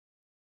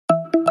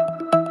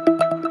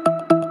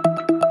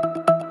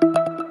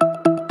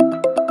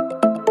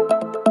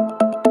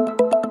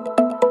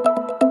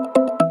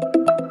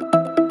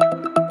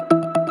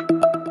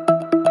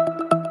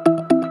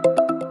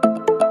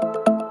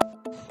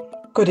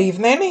Good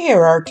evening,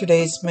 here are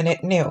today's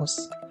Minute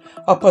News.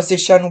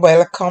 Opposition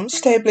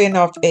welcomes tabling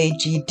of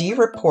AGD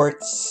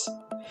reports.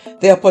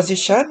 The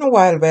opposition,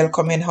 while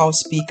welcoming House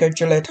Speaker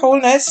Juliet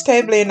Holness'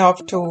 tabling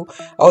of two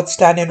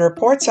outstanding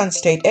reports on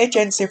state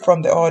agency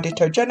from the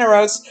Auditor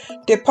General's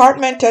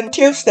Department on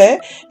Tuesday,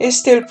 is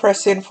still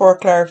pressing for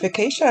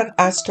clarification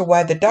as to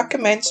why the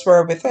documents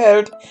were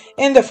withheld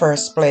in the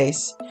first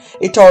place.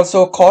 It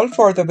also called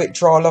for the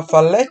withdrawal of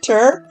a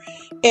letter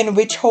in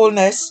which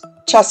Holness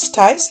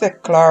chastised the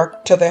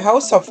Clerk to the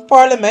House of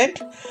Parliament,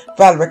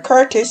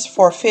 Valrie,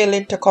 for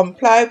failing to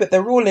comply with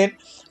the ruling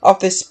of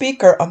the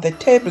Speaker on the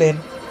tabling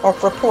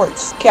of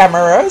reports.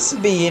 Cameras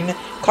being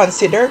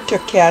considered to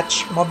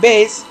catch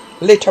MoBay's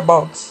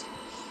litterbugs.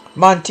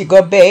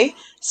 Montego Bay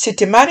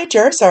city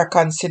managers are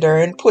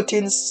considering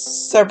putting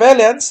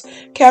surveillance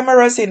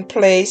cameras in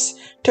place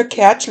to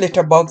catch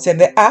litterbugs in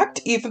the act,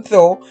 even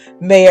though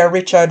Mayor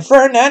Richard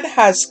Vernon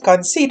has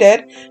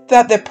conceded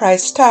that the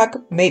price tag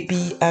may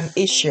be an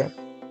issue.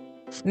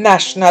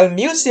 National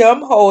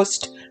Museum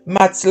hosts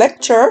maths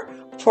lecture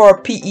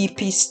for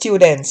PEP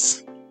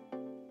students.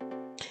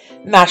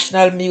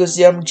 National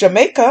Museum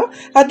Jamaica,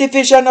 a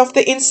division of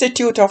the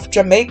Institute of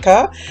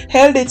Jamaica,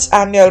 held its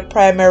annual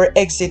primary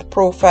exit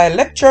profile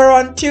lecture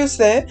on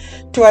Tuesday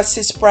to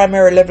assist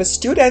primary level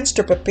students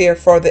to prepare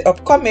for the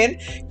upcoming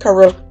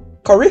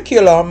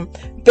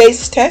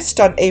curriculum-based test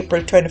on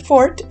April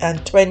 24th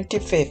and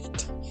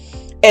 25th.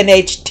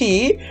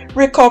 NHT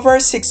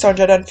recovers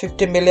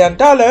 $650 million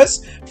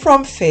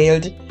from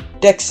failed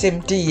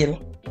DEXIM deal.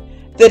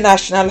 The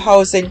National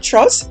Housing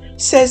Trust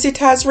says it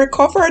has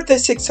recovered the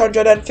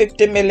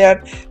 $650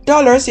 million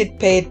it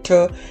paid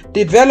to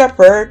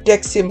developer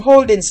DEXIM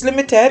Holdings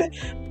Limited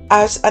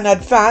as an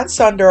advance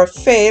under a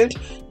failed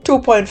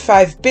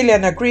 $2.5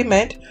 billion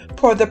agreement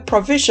for the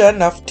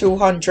provision of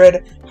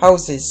 200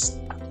 houses.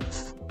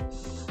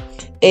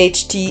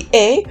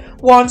 HTA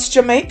wants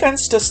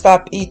Jamaicans to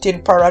stop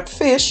eating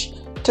parrotfish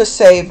to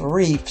save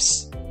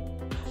reefs.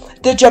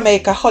 The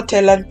Jamaica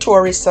Hotel and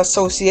Tourist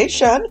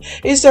Association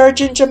is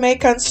urging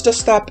Jamaicans to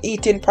stop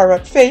eating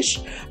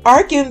parrotfish,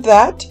 arguing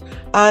that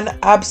an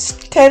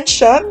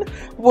abstention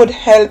would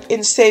help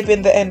in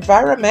saving the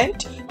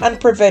environment and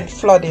prevent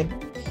flooding.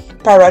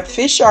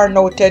 Parrotfish are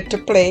noted to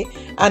play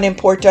an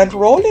important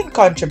role in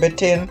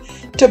contributing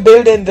to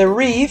building the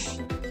reef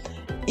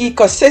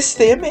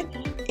ecosystem,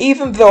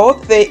 even though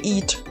they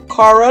eat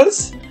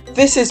corals.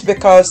 This is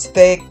because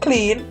they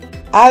clean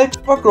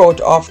algae for growth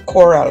of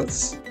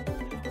corals.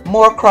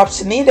 More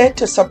crops needed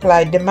to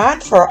supply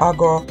demand for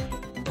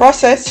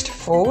agro-processed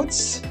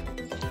foods.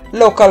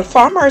 Local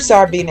farmers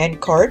are being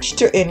encouraged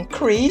to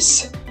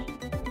increase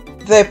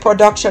the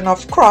production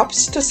of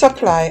crops to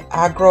supply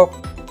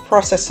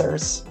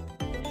agro-processors.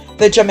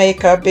 The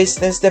Jamaica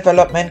Business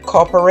Development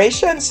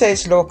Corporation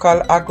says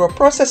local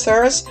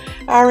agro-processors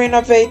are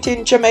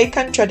innovating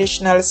Jamaican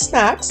traditional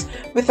snacks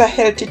with a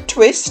healthy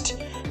twist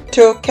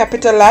to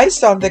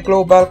capitalize on the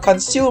global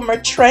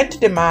consumer trend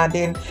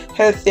demanding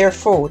healthier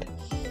food.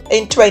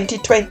 In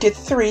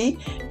 2023,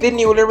 the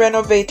newly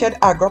renovated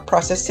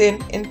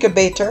agro-processing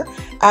incubator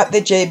at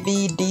the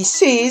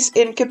JBDC's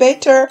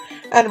Incubator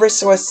and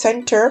Resource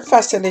Center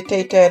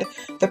facilitated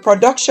the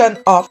production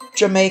of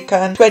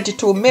Jamaican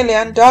 $22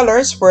 million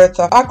worth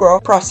of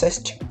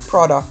agro-processed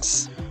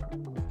products.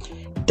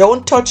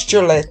 Don't touch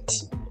Juliet.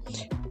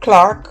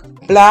 Clerk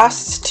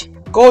blasts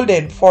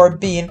Golden for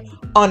being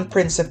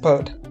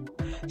unprincipled.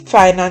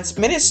 Finance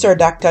Minister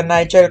Dr.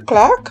 Nigel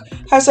Clerk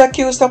has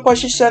accused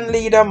opposition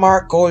leader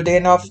Mark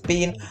Golden of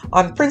being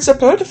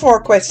unprincipled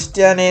for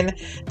questioning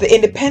the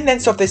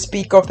independence of the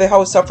Speaker of the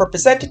House of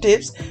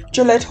Representatives,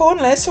 Juliet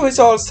Holness, who is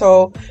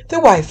also the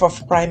wife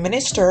of Prime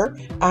Minister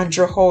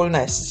Andrew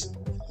Holness.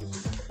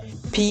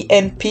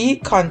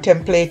 PNP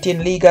contemplating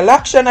legal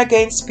action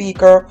against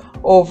Speaker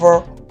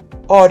over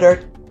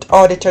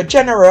Auditor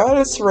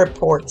General's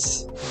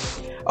reports.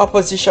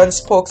 Opposition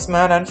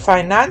spokesman on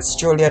finance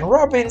Julian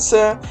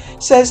Robinson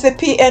says the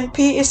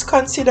PNP is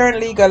considering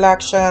legal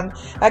action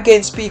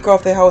against Speaker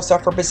of the House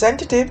of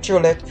Representatives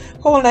Juliet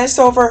Holness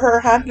over her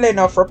handling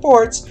of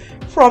reports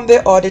from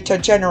the Auditor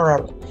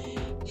General.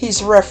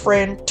 He's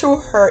referring to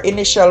her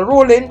initial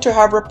ruling to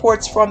have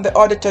reports from the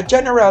Auditor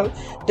General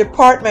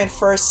Department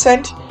first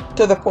sent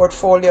to the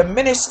Portfolio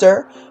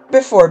Minister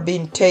before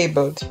being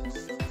tabled.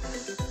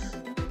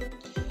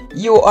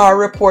 UR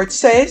report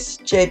says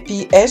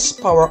JPS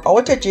power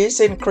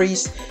outages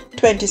increased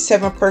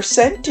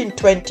 27% in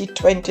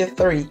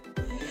 2023.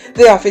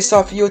 The Office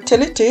of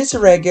Utilities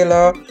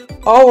regular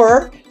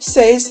hour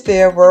says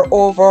there were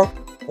over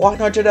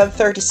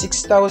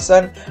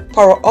 136,000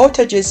 power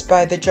outages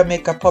by the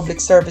Jamaica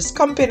Public Service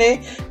Company,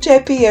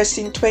 JPS,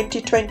 in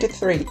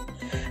 2023.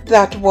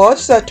 That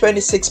was a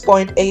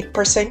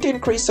 26.8%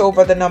 increase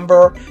over the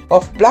number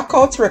of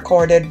blackouts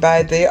recorded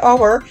by the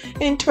hour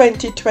in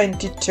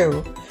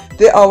 2022.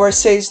 The hour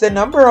says the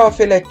number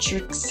of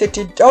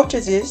electricity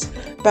outages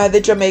by the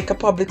Jamaica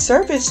Public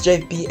Service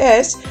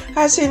JPS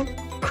has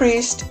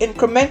increased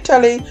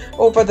incrementally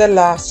over the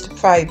last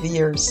 5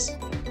 years.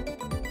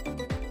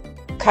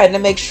 Kindly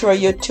make sure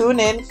you tune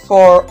in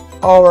for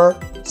our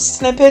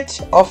snippet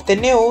of the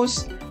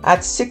news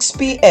at 6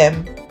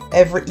 p.m.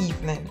 every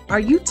evening. Are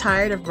you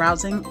tired of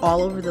browsing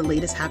all over the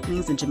latest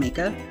happenings in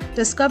Jamaica?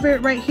 Discover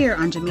it right here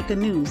on Jamaica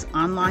News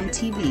Online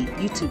TV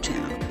YouTube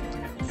channel.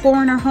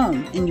 Foreigner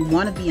home and you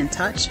want to be in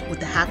touch with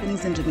the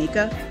happenings in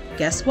Jamaica?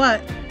 Guess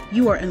what?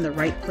 You are in the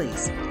right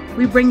place.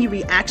 We bring you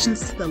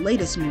reactions to the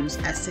latest news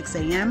at 6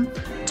 a.m.,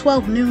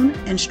 12 noon,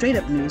 and straight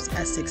up news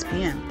at 6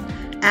 p.m.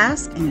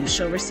 Ask and you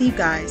shall receive,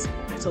 guys.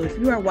 So if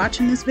you are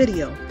watching this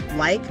video,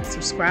 like,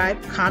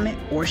 subscribe, comment,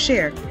 or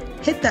share.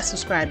 Hit that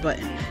subscribe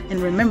button and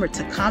remember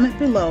to comment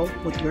below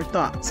with your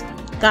thoughts.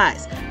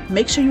 Guys,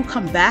 make sure you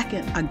come back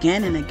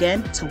again and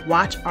again to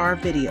watch our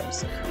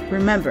videos.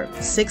 Remember,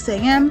 6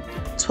 a.m.,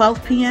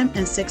 12 p.m.,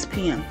 and 6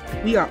 p.m.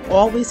 We are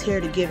always here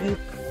to give you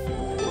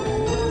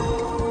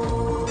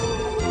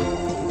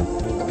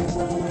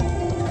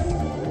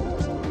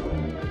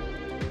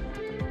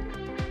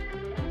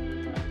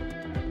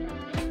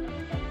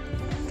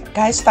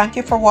Guys, thank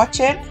you for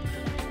watching.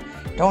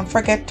 Don't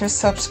forget to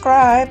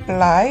subscribe,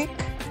 like,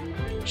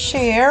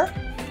 share,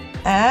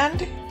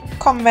 and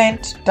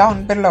comment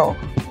down below.